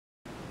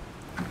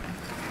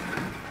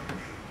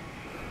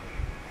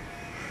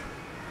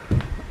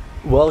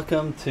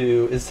Welcome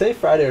to, is today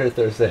Friday or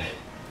Thursday?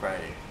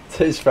 Friday.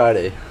 Today's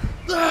Friday.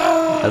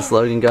 That's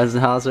Logan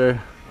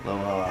Gunzenhauser.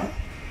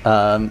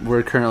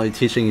 We're currently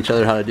teaching each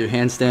other how to do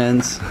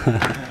handstands.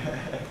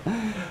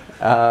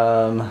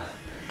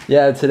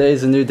 Yeah,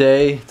 today's a new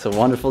day. It's a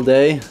wonderful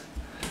day.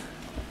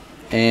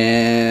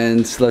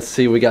 And let's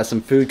see, we got some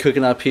food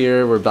cooking up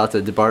here. We're about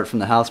to depart from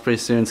the house pretty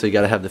soon, so you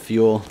gotta have the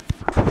fuel.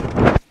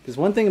 Because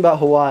one thing about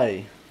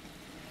Hawaii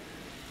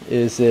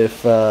is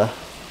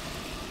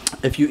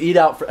if you eat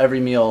out for every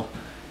meal,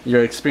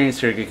 your experience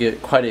here could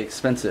get quite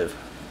expensive,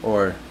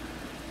 or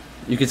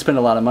you could spend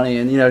a lot of money.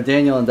 And you know,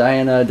 Daniel and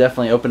Diana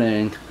definitely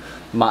opening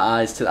my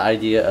eyes to the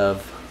idea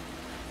of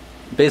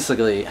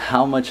basically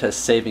how much has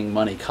saving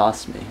money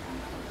cost me.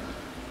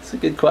 It's a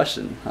good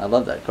question. I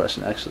love that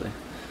question actually.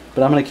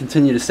 But I'm going to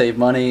continue to save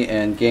money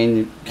and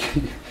gain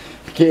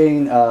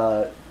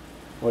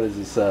what is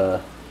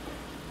this?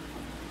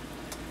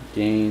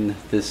 Gain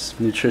this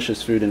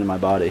nutritious food into my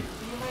body.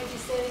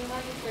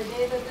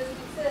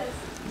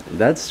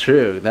 That's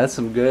true. That's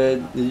some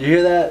good. Did you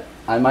hear that?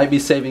 I might be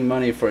saving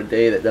money for a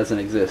day that doesn't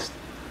exist.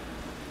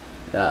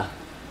 Yeah.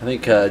 I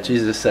think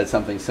Jesus said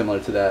something similar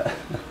to that.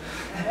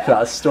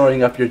 About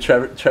storing up your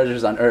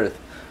treasures on earth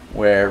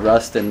where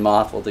rust and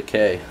moth will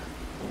decay.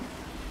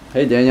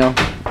 Hey Daniel,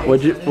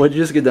 what'd you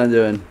just get done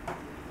doing?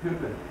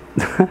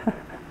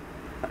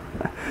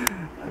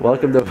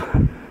 Welcome to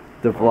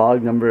the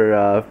vlog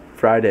number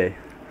Friday.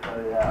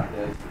 Oh yeah,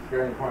 it's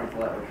very important to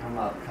let it come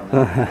out,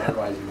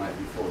 otherwise you might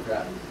be full of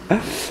crap.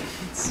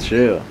 It's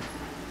true.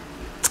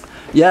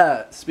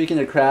 Yeah, speaking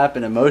of crap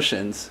and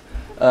emotions,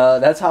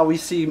 that's how we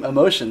see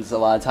emotions a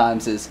lot of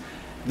times, is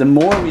the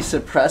more we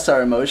suppress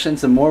our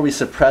emotions, the more we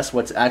suppress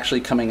what's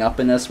actually coming up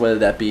in us, whether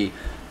that be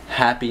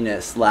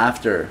happiness,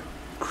 laughter,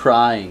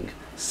 crying,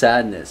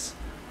 sadness,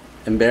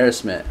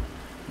 embarrassment.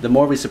 The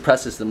more we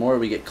suppress this, the more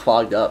we get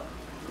clogged up.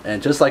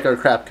 And just like our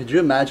crap, could you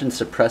imagine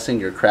suppressing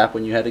your crap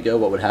when you had to go?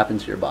 What would happen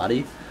to your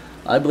body?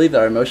 I believe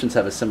that our emotions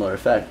have a similar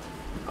effect.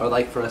 I would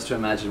like for us to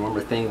imagine one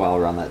more thing while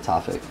we're on that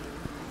topic.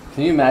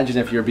 Can you imagine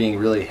if you're being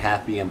really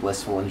happy and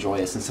blissful and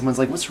joyous and someone's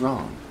like, what's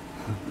wrong?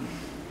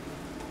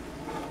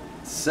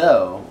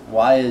 So,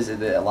 why is it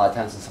that a lot of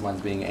times when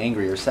someone's being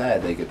angry or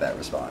sad, they get that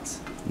response?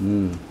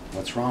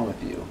 What's wrong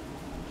with you?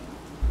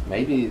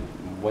 Maybe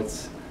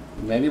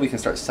we can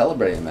start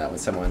celebrating that when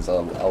someone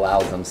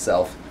allows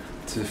themselves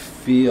to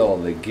feel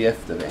the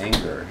gift of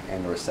anger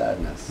and or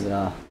sadness.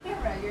 Yeah. You're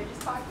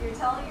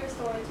telling your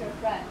story to a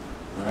friend.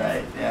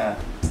 Right, yeah.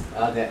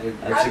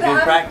 That's a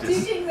good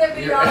practice. Teaching the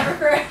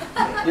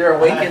videographer. You're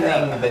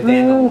awakening the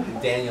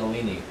Daniel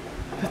Leany.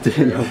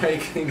 You're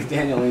awakening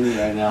Daniel Leany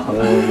right now.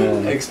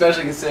 Oh,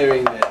 especially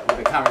considering that with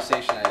the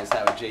conversation I just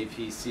had with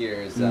JP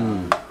Sears,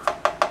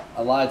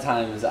 a lot of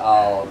times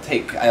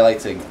I like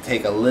to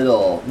take a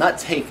little, not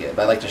take it,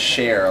 but I like to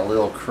share a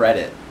little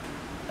credit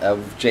of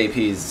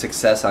JP's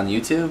success on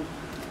YouTube,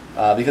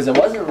 because it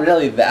wasn't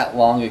really that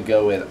long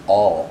ago at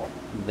all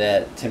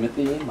that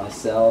Timothy,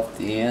 myself,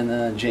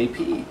 Deanna, and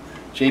JP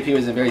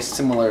was in a very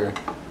similar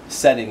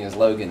setting as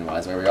Logan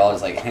was, where we were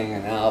always like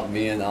hanging out,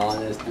 being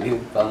honest, being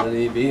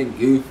funny, being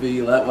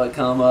goofy, let what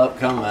come up,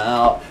 come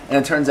out.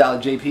 And it turns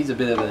out JP's a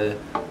bit of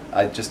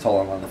I just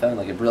told him on the phone,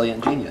 like a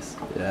brilliant genius.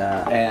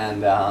 Yeah.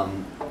 And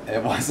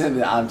it wasn't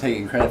that I'm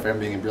taking credit for him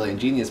being a brilliant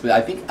genius, but I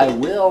think I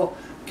will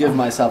give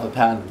myself a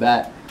pat on the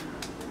back,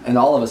 and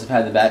all of us have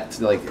had the back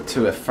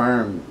to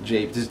affirm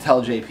to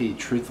tell JP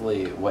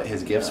truthfully what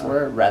his gifts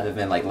were, rather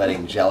than like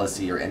letting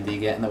jealousy or envy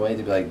get in the way.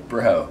 To be like,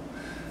 bro,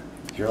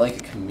 you're like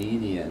a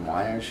comedian.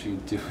 Why aren't you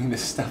doing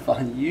this stuff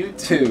on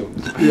YouTube?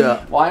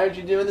 Yeah. Why aren't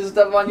you doing this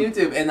stuff on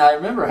YouTube? And I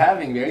remember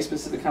having very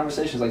specific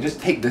conversations like, just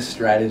take this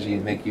strategy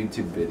and make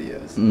YouTube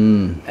videos.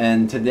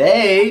 And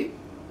today,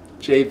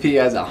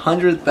 JP has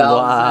 100,000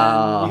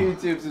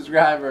 YouTube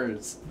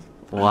subscribers.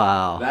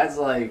 Wow. That's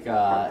like,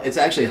 it's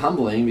actually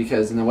humbling,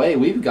 because in a way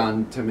we've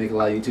gone to make a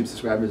lot of YouTube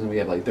subscribers and we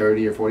have like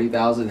 30 or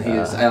 40,000.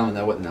 I don't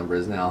know what the number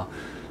is now,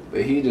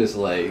 but he just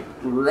like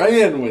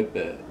ran with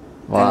it.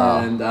 Wow.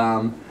 And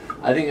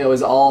I think it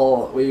was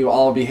we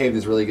all behaved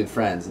as really good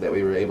friends, that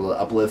we were able to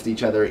uplift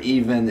each other,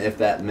 even if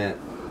that meant,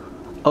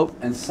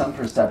 in some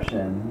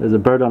perception, there's a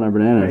bird on our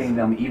bananas, putting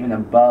them even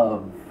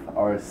above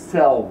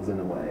ourselves in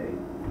a way.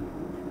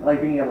 I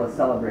like being able to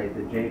celebrate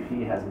that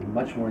JP has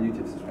much more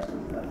YouTube subscribers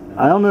than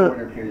us in a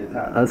shorter period of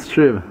time. That's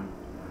true.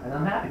 And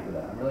I'm happy for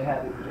that. I'm really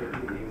happy for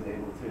JP that he was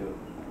able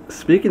to.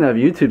 Speaking of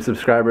YouTube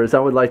subscribers,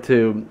 I would like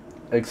to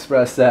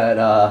express that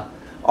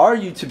our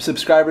YouTube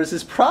subscribers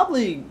is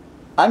probably,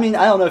 I mean,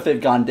 I don't know if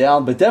they've gone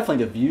down, but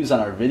definitely the views on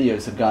our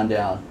videos have gone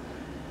down.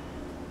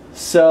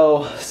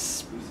 So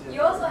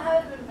You also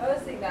haven't been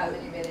posting that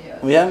many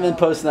videos. We haven't been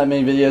posting that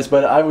many videos,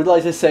 but I would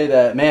like to say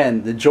that,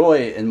 man, the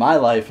joy in my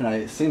life, and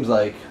it seems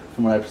like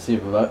from what I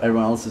perceive about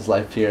everyone else's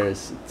life here,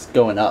 it's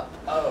going up.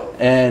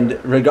 And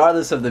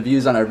regardless of the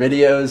views on our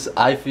videos,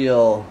 I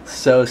feel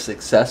so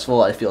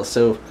successful. I feel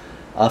so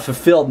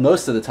fulfilled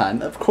most of the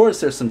time. Of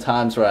course, there's some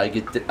times where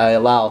I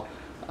allow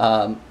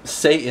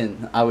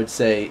Satan, I would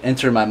say,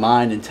 enter my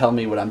mind and tell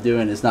me what I'm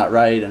doing is not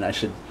right and I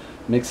should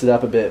mix it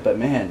up a bit. But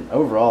man,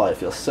 overall, I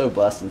feel so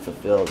blessed and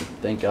fulfilled.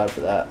 Thank God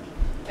for that.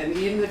 And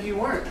even if you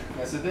weren't,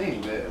 that's the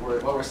thing.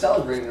 What we're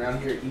celebrating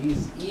around here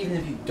is even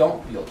if you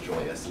don't feel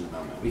joyous in the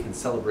moment, we can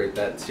celebrate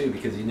that too,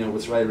 because you know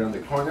what's right around the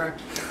corner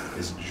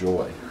is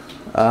joy.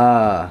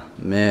 Ah,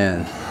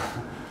 man.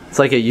 It's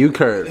like a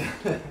U-curve.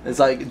 It's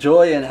like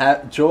joy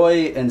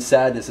and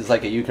sadness is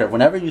like a U-curve.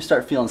 Whenever you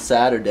start feeling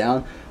sad or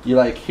down, you're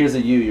like, here's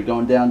a U. You're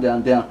going down,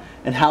 down, down.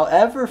 And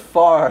however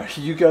far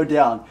you go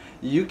down,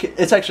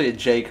 it's actually a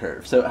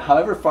J-curve. So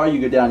however far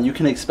you go down, you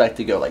can expect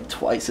to go like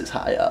twice as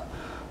high up.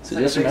 So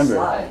it's just like a remember.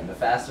 Slide. The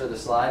faster the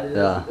slide is,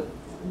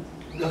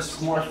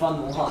 the more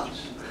fun to launch.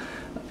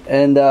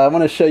 And I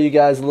want to show you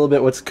guys a little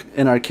bit what's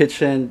in our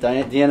kitchen.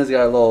 Deanna's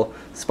got a little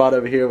spot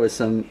over here with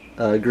some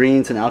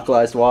greens and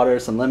alkalized water,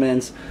 some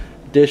lemons,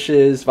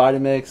 dishes,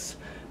 Vitamix,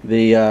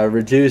 the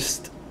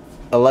reduced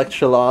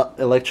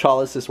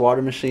electrolysis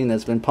water machine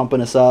that's been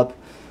pumping us up.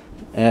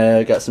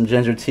 Got some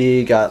ginger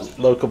tea, got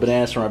local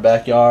bananas from our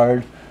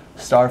backyard,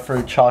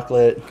 starfruit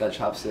chocolate, Got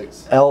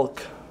chopsticks.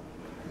 elk,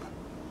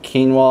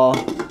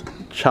 quinoa,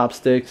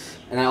 chopsticks.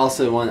 And I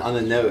also want, on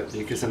the note,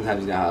 because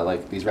sometimes you know how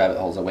like these rabbit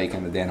holes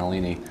awaken the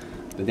Danilini.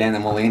 The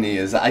Danimolini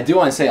is, I do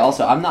want to say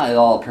also, I'm not at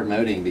all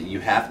promoting that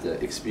you have to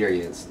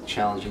experience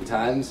challenging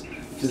times.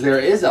 Because there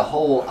is a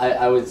whole,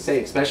 I would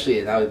say especially,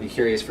 and I would be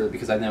curious for,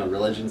 because I know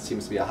religion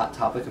seems to be a hot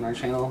topic in our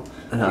channel.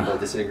 People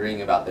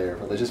disagreeing about their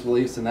religious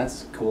beliefs, and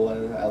that's cool.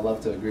 I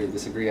love to agree to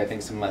disagree. I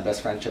think some of my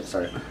best friendships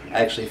are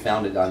actually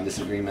founded on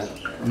disagreement.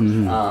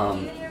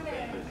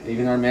 Mm-hmm.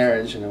 Even our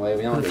marriage, in a way,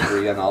 we don't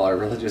agree on all our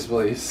religious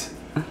beliefs.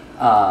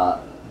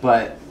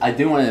 But I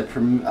do want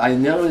to, I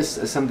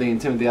noticed something,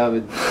 Timothy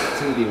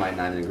might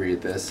not agree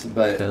with this,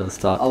 but Okay, let's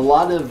talk. a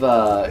lot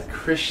of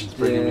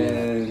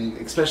Christian,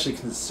 especially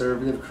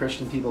conservative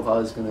Christian people, if I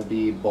was going to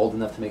be bold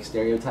enough to make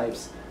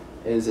stereotypes,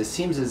 is it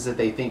seems as if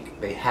they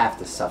think they have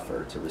to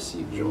suffer to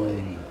receive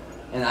joy.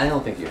 And I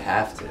don't think you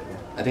have to.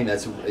 I think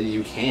that's,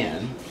 you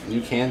can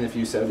if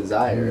you so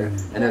desire.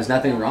 And there's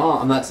nothing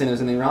wrong, I'm not saying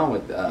there's anything wrong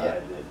with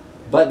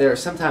but there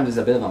sometimes is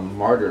a bit of a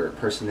martyr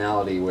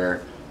personality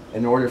where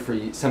in order for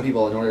some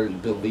people, in order to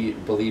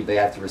believe they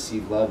have to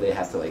receive love, they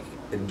have to like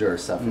endure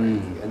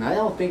suffering. And I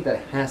don't think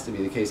that has to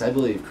be the case. I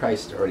believe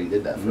Christ already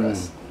did that for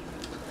us.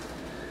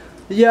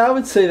 Yeah, I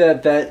would say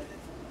that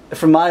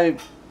from my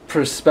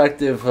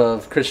perspective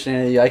of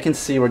Christianity, I can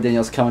see where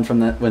Daniel's coming from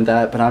with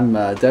that, but I'm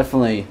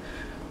definitely,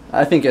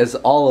 I think as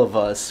all of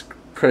us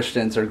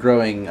Christians are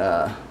growing in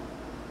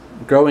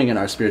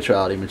our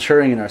spirituality,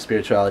 maturing in our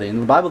spirituality,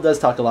 and the Bible does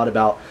talk a lot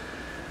about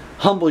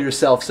humble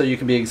yourself so you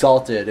can be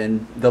exalted,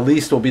 and the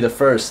least will be the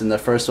first, and the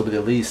first will be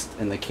the least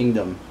in the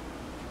kingdom.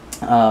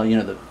 So We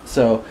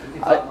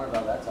can talk more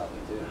about that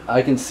topic too.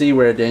 I can see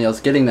where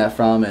Daniel's getting that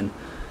from and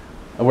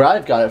where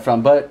I've got it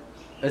from, but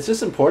it's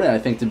just important, I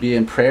think, to be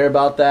in prayer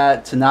about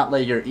that, to not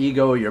let your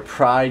ego or your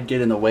pride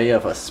get in the way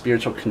of a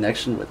spiritual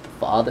connection with the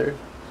Father.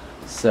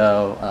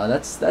 So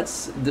that's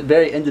the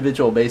very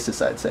individual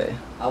basis, I'd say.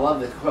 I love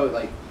the quote,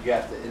 like, you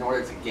have to, in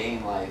order to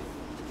gain life,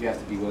 you have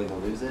to be willing to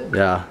lose it.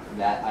 Yeah.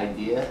 That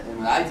idea. And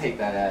what I take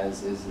that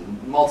as is in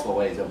multiple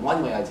ways. But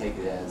one way I take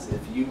it as, if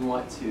you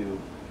want to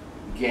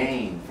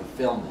gain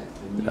fulfillment,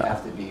 then you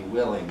have to be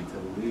willing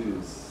to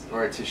lose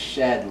or to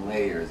shed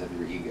layers of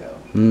your ego.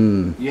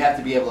 You have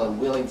to be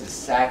willing to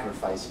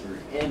sacrifice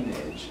your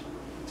image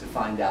to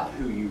find out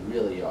who you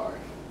really are.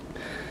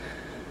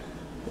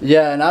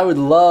 Yeah, and I would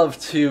love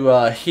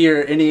to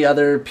hear any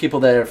other people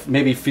that are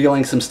maybe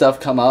feeling some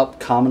stuff come up,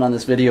 comment on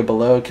this video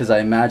below, because I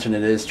imagine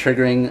it is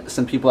triggering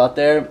some people out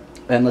there,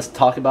 and let's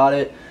talk about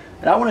it.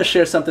 And I want to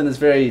share something that's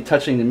very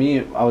touching to me.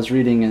 I was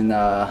reading in,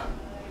 I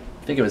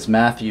think it was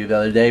Matthew the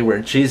other day,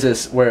 where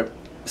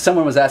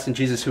someone was asking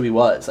Jesus who he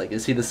was, like,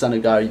 is he the Son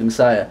of God, are you the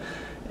Messiah?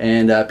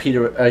 And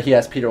he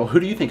asked Peter, well,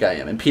 who do you think I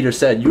am? And Peter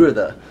said, you are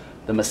the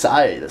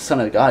Messiah, the Son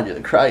of God, you're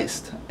the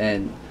Christ.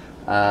 And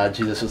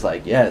Jesus was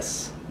like,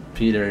 yes,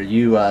 Peter,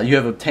 you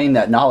have obtained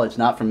that knowledge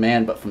not from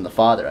man but from the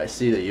Father. I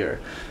see that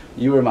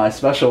you are my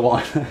special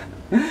one.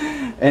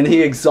 And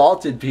he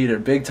exalted Peter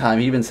big time.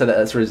 He even said that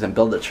that's where he's going to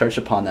build a church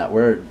upon that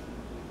word.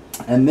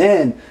 And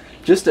then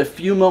just a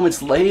few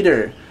moments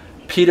later,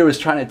 Peter was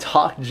trying to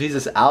talk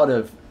Jesus out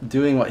of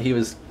doing what he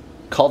was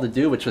called to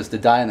do, which was to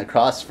die on the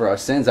cross for our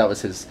sins. That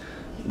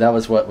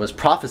was what was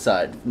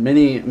prophesied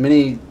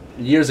many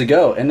years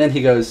ago. And then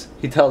he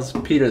tells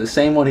Peter, the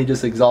same one he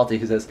just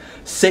exalted, he says,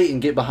 Satan,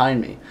 get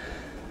behind me.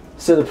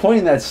 So the point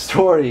in that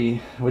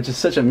story, which is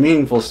such a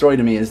meaningful story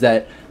to me, is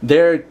that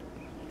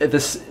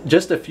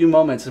just a few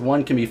moments,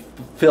 one can be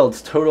filled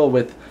total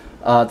with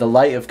the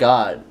light of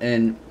God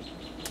and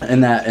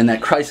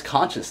that Christ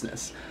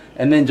consciousness,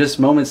 and then just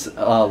moments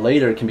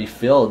later can be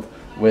filled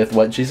with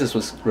what Jesus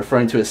was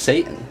referring to as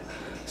Satan.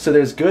 So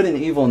there's good and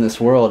evil in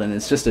this world, and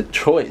it's just a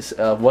choice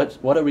of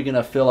what are we going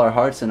to fill our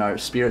hearts and our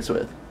spirits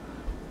with.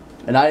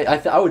 And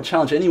I would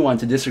challenge anyone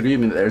to disagree with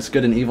me that there's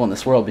good and evil in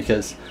this world,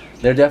 because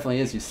there definitely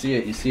is. You see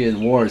it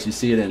in wars, you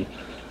see it in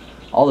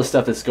all the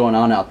stuff that's going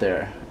on out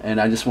there. And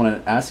I just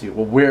want to ask you,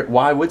 well,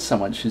 why would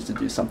someone choose to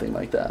do something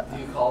like that? Do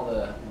you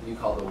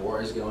call the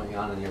wars going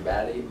on in your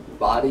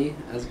body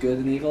as good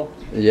and evil?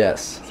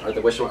 Yes.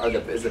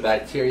 Is the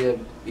bacteria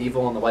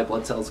evil and the white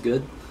blood cells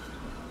good?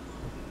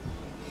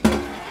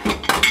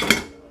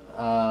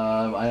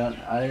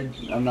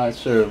 I'm not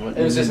sure. It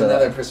was just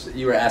another.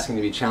 You were asking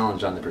to be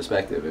challenged on the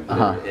perspective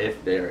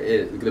if there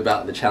is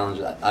about the challenge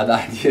of the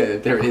idea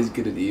that there is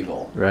good and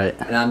evil. Right.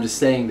 And I'm just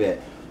saying that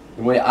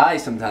the way I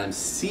sometimes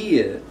see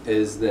it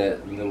is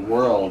that the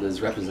world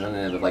is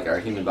representative of like our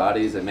human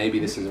bodies, and maybe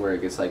this is where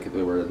it gets like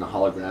we're in the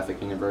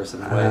holographic universe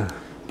in a way.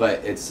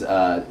 But it's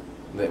that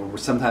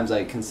sometimes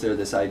I consider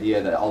this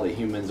idea that all the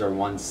humans are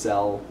one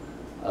cell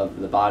of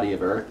the body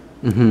of Earth.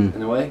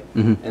 In a way,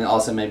 and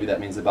also maybe that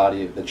means the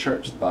body of the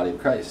church, the body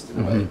of Christ,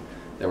 in a way,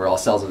 that we're all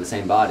cells of the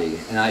same body.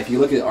 And if you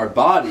look at our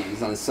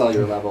bodies on a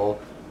cellular level,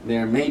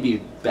 there may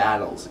be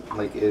battles,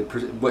 like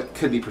what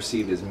could be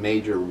perceived as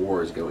major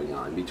wars going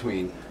on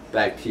between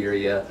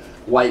bacteria,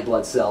 white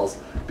blood cells,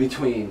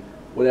 between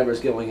whatever's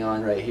going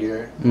on right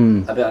here.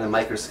 About a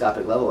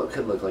microscopic level, it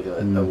could look like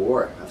a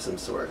war of some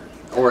sort.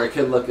 Or it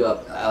could look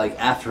up like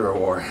after a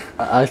war.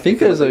 I think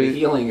there's a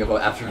healing of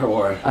after a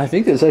war. I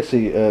think there's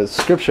actually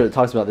scripture that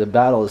talks about the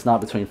battle is not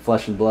between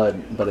flesh and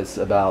blood, but it's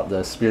about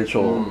the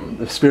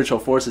spiritual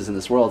forces in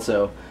this world.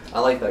 So I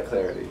like that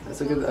clarity.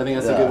 That's a good. I think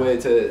that's a good way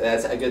to.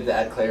 That's a good to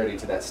add clarity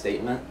to that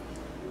statement.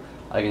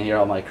 I can hear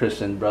all my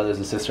Christian brothers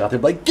and sisters out there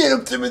like, "Get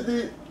him,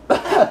 Timothy."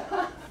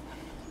 But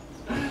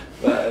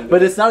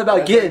it's not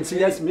about getting. See,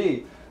 that's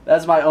me.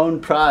 That's my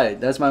own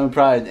pride. That's my own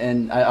pride,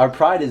 and our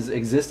pride is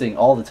existing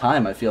all the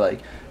time. I feel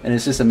like, and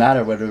it's just a matter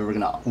of whether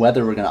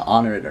we're gonna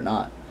honor it or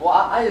not. Well,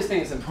 I just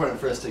think it's important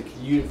for us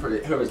for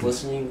whoever's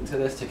listening to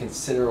this to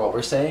consider what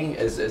we're saying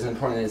as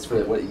important as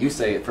for what you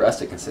say for us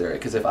to consider it.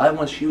 Because if I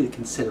want you to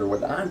consider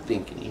what I'm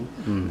thinking,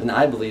 then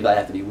I believe I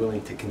have to be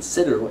willing to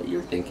consider what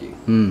you're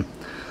thinking.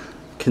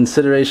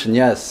 Consideration,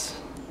 yes,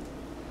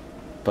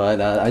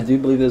 but I do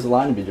believe there's a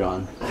line to be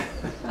drawn.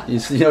 You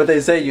know what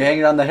they say? You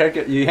hang around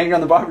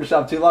the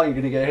barbershop too long, you're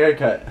gonna get a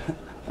haircut.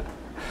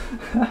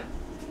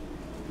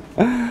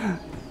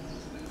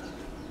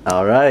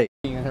 All right.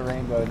 In a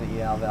rainbow in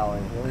the EL Valley.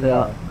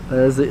 Yeah,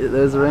 there's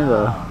a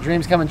rainbow.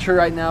 Dreams coming true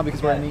right now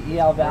because we're in the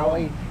EL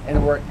Valley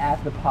and we're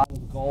at the pot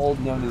of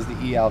gold known as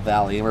the EL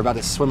Valley, and we're about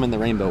to swim in the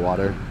rainbow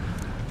water.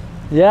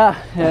 Yeah,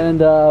 and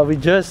we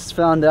just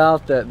found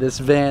out that this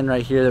van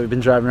right here that we've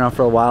been driving around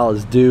for a while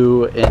is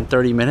due in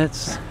 30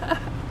 minutes.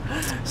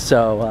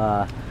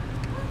 So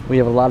we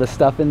have a lot of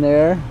stuff in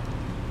there,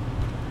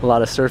 a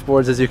lot of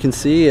surfboards as you can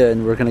see,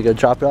 and we're gonna go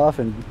drop it off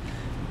and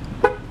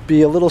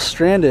be a little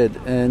stranded,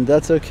 and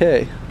that's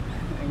okay.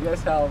 And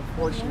guess how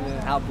fortunate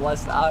and how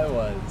blessed I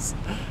was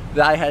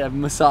that I had a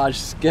massage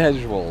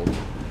scheduled.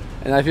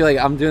 And I feel like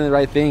I'm doing the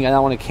right thing. I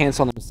don't want to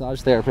cancel on the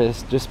massage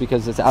therapist just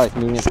because it's out of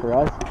convenience for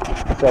us.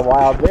 So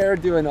while they're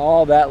doing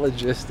all that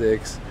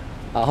logistics,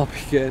 I'll be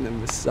getting a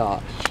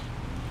massage.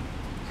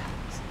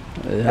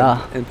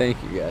 Yeah. And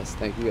thank you guys.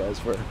 Thank you guys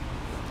for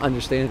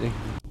understanding.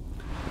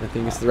 I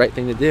think it's the right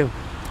thing to do.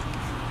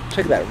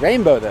 Check that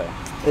rainbow though.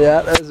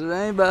 Yeah, there's a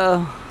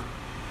rainbow.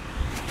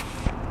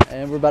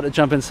 And we're about to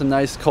jump in some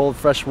nice cold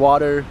fresh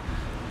water,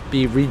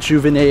 be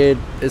rejuvenated.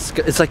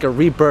 It's like a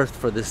rebirth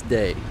for this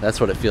day. That's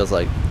what it feels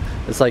like.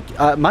 It's like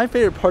my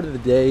favorite part of the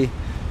day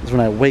is when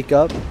I wake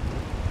up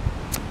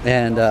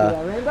and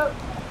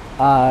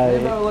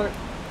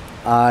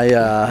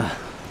I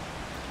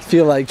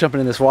feel like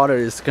jumping in this water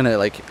is gonna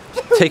like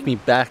take me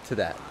back to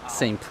that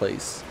same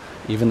place,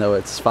 even though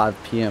it's 5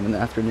 p.m. in the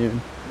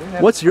afternoon.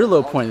 What's your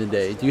low point of the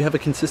day? Do you have a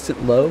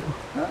consistent low?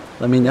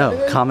 Let me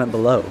know. Comment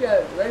below.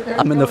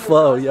 I'm in the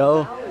flow,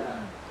 yo.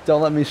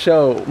 Don't let me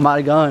show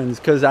my guns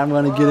because I'm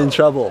going to get in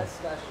trouble.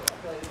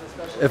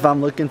 If I'm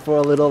looking for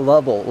a little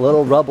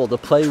rubble to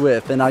play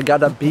with, and I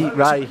got a beat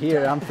right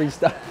here, I'm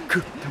freestyle.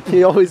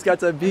 He always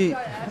got a beat.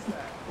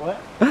 What?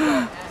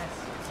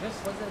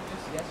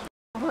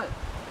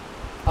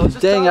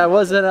 Dang, I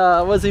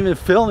wasn't even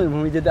filming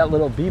when we did that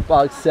little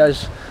beatbox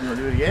sesh. You want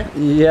to do it again?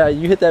 Yeah,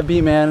 you hit that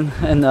beat, man,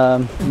 and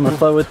I'm gonna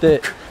flow with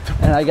it.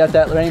 And I got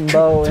that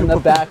rainbow in the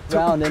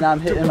background, and I'm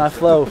hitting my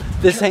flow.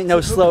 This ain't no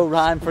slow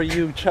rhyme for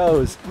you,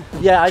 Chos.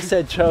 Yeah, I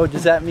said Cho.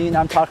 Does that mean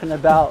I'm talking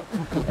about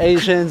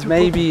Asians?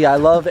 Maybe. I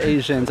love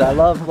Asians. I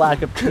love black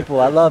people.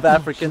 I love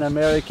African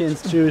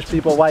Americans, Jewish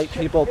people, white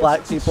people,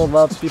 black people,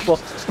 love people.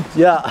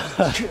 Yeah.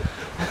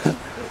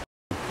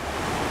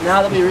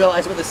 Now that we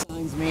realize what the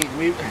signs mean,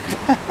 we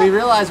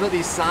realize what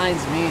these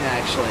signs mean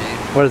actually.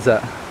 What is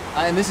that?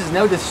 And this is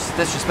no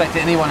disrespect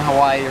to anyone in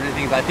Hawaii or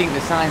anything, but I think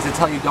the signs that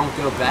tell you don't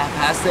go back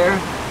past there,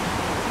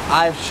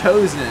 I've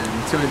chosen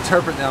to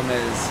interpret them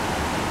as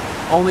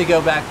only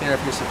go back there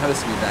if you're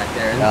supposed to be back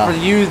there. And for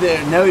you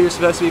that know you're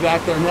supposed to be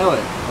back there, know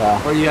it.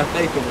 Yeah. Or you have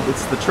faith in it.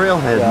 It's the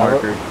trailhead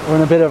marker. We're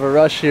in a bit of a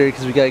rush here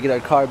because we got to get our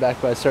car back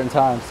by a certain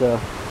time. So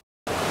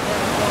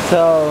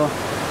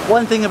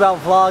one thing about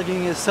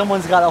vlogging is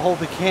someone's got to hold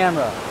the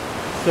camera.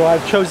 So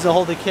I've chosen to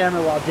hold the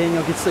camera while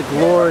Daniel gets the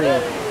glory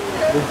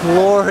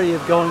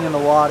of going in the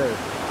water.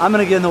 I'm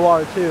going to get in the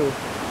water too,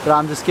 but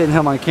I'm just getting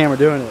him on camera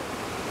doing it.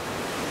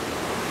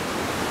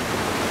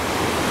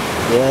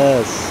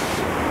 Yes.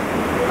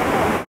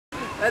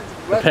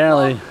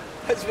 Apparently.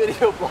 That's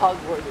video blog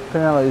worthy.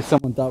 Apparently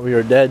someone thought we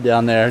were dead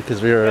down there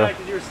because we were... Yeah,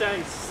 because you were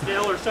standing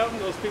still or something.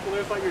 Those people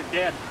there thought you were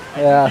dead.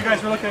 Yeah. You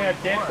guys were looking at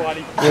a dead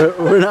body.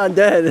 We're not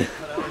dead.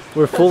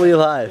 We're fully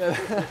alive.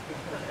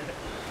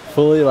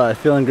 Fully alive.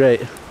 Feeling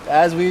great.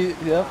 As we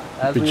were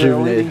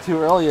alluding to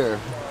earlier,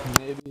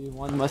 maybe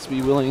one must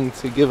be willing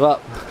to give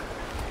up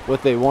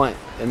what they want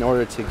in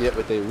order to get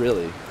what they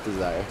really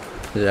desire.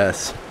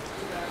 Yes.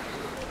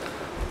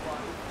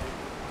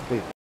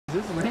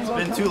 It's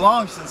been too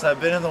long since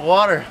I've been in the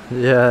water.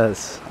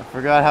 Yes. I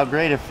forgot how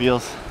great it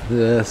feels.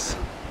 Yes.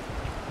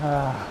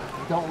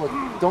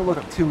 Don't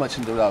look too much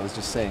into what I was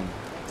just saying.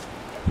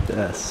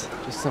 Yes.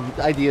 Just some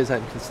ideas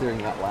I'm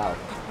considering out loud.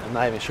 I'm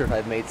not even sure if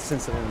I've made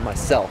sense of them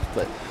myself,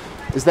 but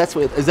is that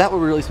what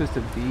we're really supposed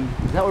to be?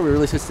 Is that what we're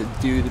really supposed to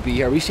do to be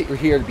here? Are we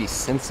here to be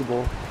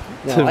sensible?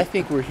 No, I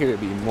think we're here to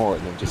be more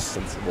than just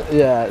sensible.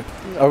 Yeah.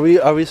 Are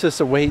we supposed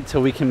to wait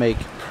till we can make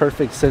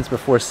perfect sense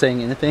before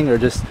saying anything, or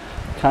just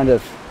kind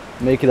of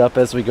make it up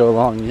as we go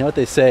along? You know what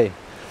they say?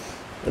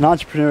 An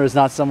entrepreneur is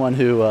not someone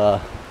who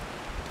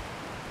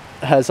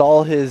has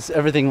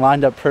everything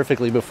lined up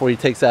perfectly before he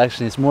takes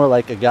action. He's more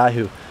like a guy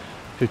who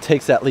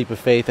takes that leap of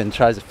faith and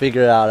tries to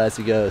figure it out as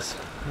he goes.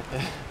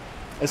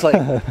 It's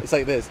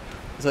like this.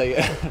 It's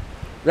like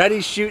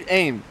ready, shoot,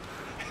 aim.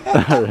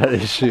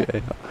 Ready, shoot,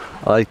 aim.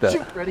 I like that.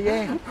 Shoot, ready,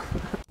 aim.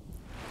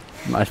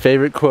 My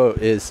favorite quote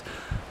is,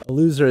 "A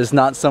loser is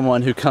not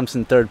someone who comes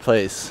in third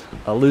place.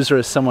 A loser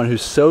is someone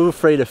who's so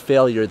afraid of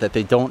failure that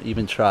they don't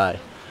even try."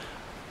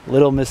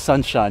 Little Miss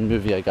Sunshine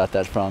movie I got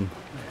that from.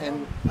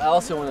 And I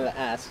also wanted to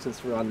ask,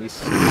 since we're on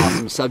these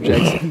awesome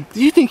subjects,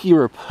 do you think you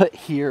were put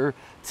here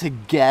to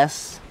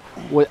guess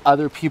what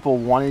other people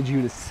wanted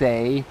you to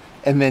say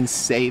and then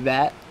say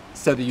that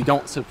so that you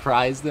don't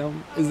surprise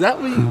them? Is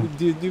that what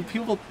you do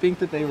people think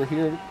that they were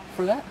here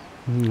for that?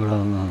 I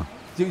don't know.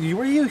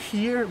 Were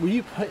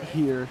you put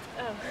here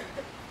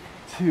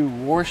to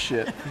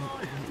worship?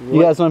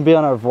 You guys want to be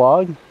on our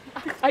vlog?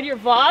 On your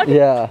vlog?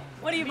 Yeah.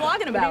 What are you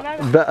vlogging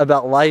about?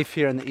 About life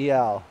here in the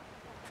EL.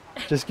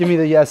 Just give me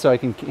the yes so I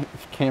can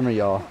camera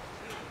y'all.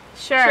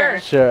 Sure.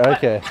 Sure,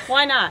 okay.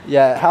 Why not?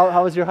 Yeah,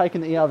 how was your hike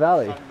in the EL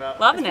Valley?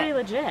 Loving it. Pretty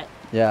legit.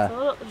 Yeah. It's a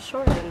little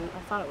shorter than I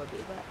thought it would be,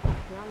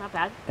 but not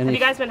bad. Have you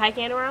guys been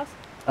hiking anywhere else?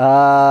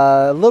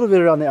 A little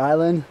bit around the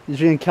island. Did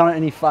you encounter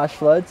any flash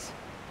floods?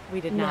 We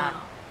did not.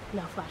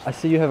 No flash I floods.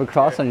 see you have a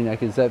cross on your neck.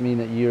 Does that mean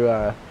that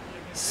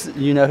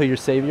you know who your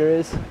Savior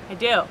is? I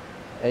do.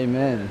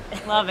 Amen.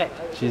 Love it.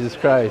 Jesus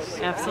Christ.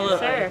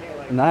 Absolutely. Sure.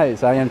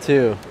 Nice, I am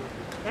too.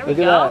 There we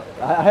Look at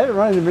that. I haven't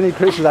run into many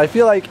Christians. I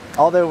feel like,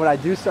 although when I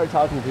do start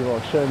talking to people,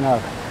 sure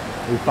enough,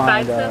 we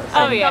find some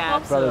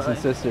brothers and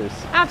sisters.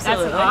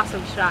 Absolutely. That's an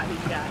awesome shot he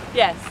got.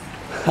 Yes.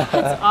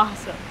 That's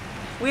awesome.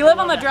 We live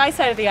on the dry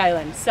side of the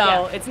island,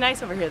 so it's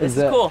nice over here. This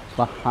is cool.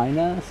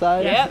 Lahaina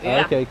side? Yep.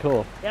 Yeah. Okay,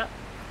 cool. Yep.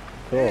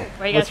 Cool.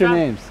 Where you What's guys your from?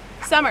 names?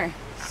 Summer.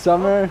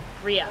 Summer.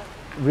 Ria.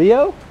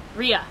 Rio?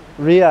 Ria.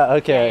 Ria,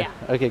 okay.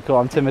 Yeah. Okay, cool.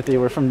 I'm Timothy.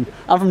 I'm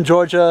from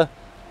Georgia.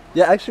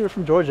 Yeah, actually we're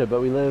from Georgia,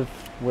 but we live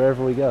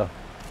wherever we go.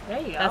 There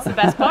you go. That's the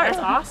best part. It's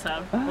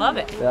awesome. Love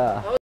it.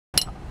 Yeah.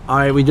 All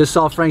right, we just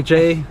saw Frank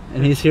J,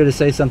 and he's here to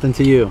say something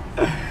to you.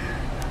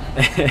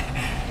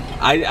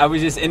 I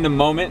was just in the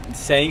moment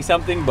saying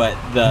something, but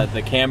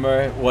the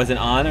camera wasn't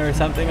on or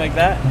something like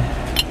that.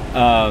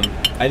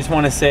 I just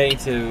want to say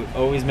to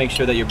always make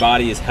sure that your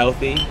body is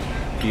healthy.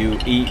 You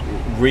eat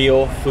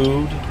real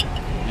food,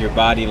 your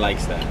body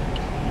likes that.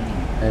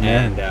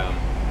 Amen. And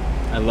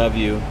I love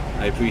you,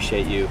 I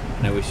appreciate you,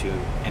 and I wish you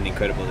an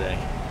incredible day.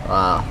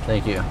 Wow,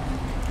 thank you.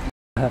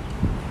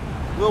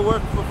 We'll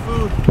work for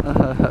food.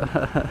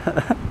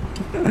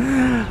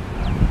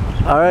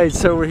 All right,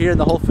 so we're here in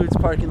the Whole Foods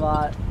parking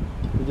lot.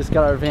 We just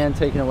got our van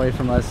taken away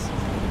from us.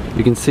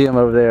 You can see him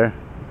over there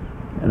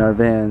in our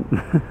van.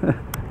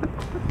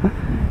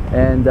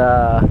 And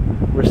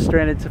we're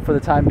stranded for the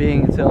time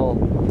being until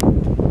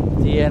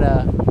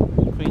Deanna,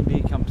 Queen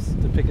Bee, comes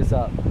to pick us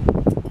up.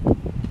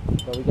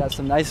 But we got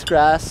some nice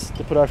grass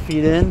to put our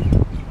feet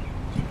in.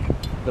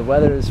 The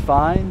weather is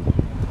fine.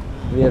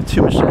 We have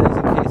 2 machetes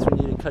in case we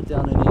need to cut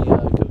down any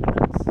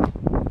coconuts.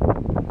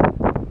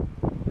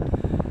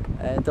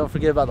 And don't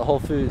forget about the Whole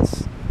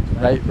Foods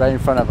right in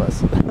front of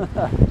us.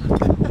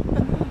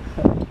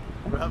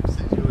 Rough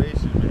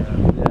situation,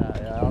 man.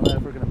 Yeah, I don't know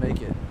if we're gonna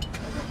make it.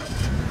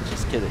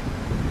 Just kidding.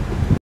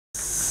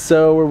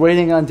 So we're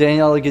waiting on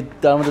Daniel to get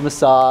done with the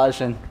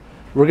massage, and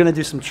we're gonna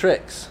do some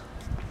tricks.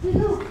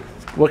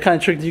 What kind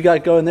of trick do you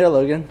got going there,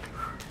 Logan?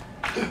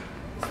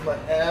 It's my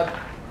ab.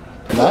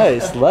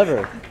 Nice,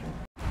 lever.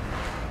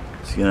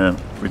 He's gonna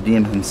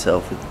redeem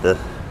himself with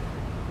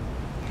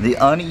the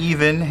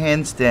uneven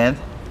handstand.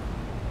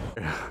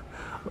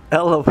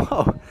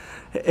 LOL.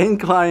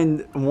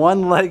 Incline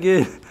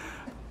one-legged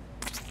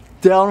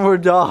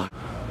downward dog.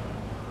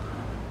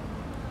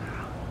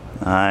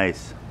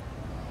 Nice.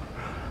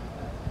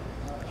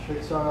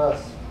 Tricks on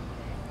us.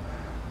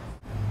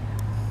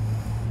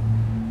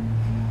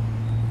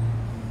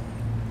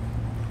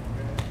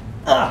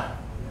 Ah.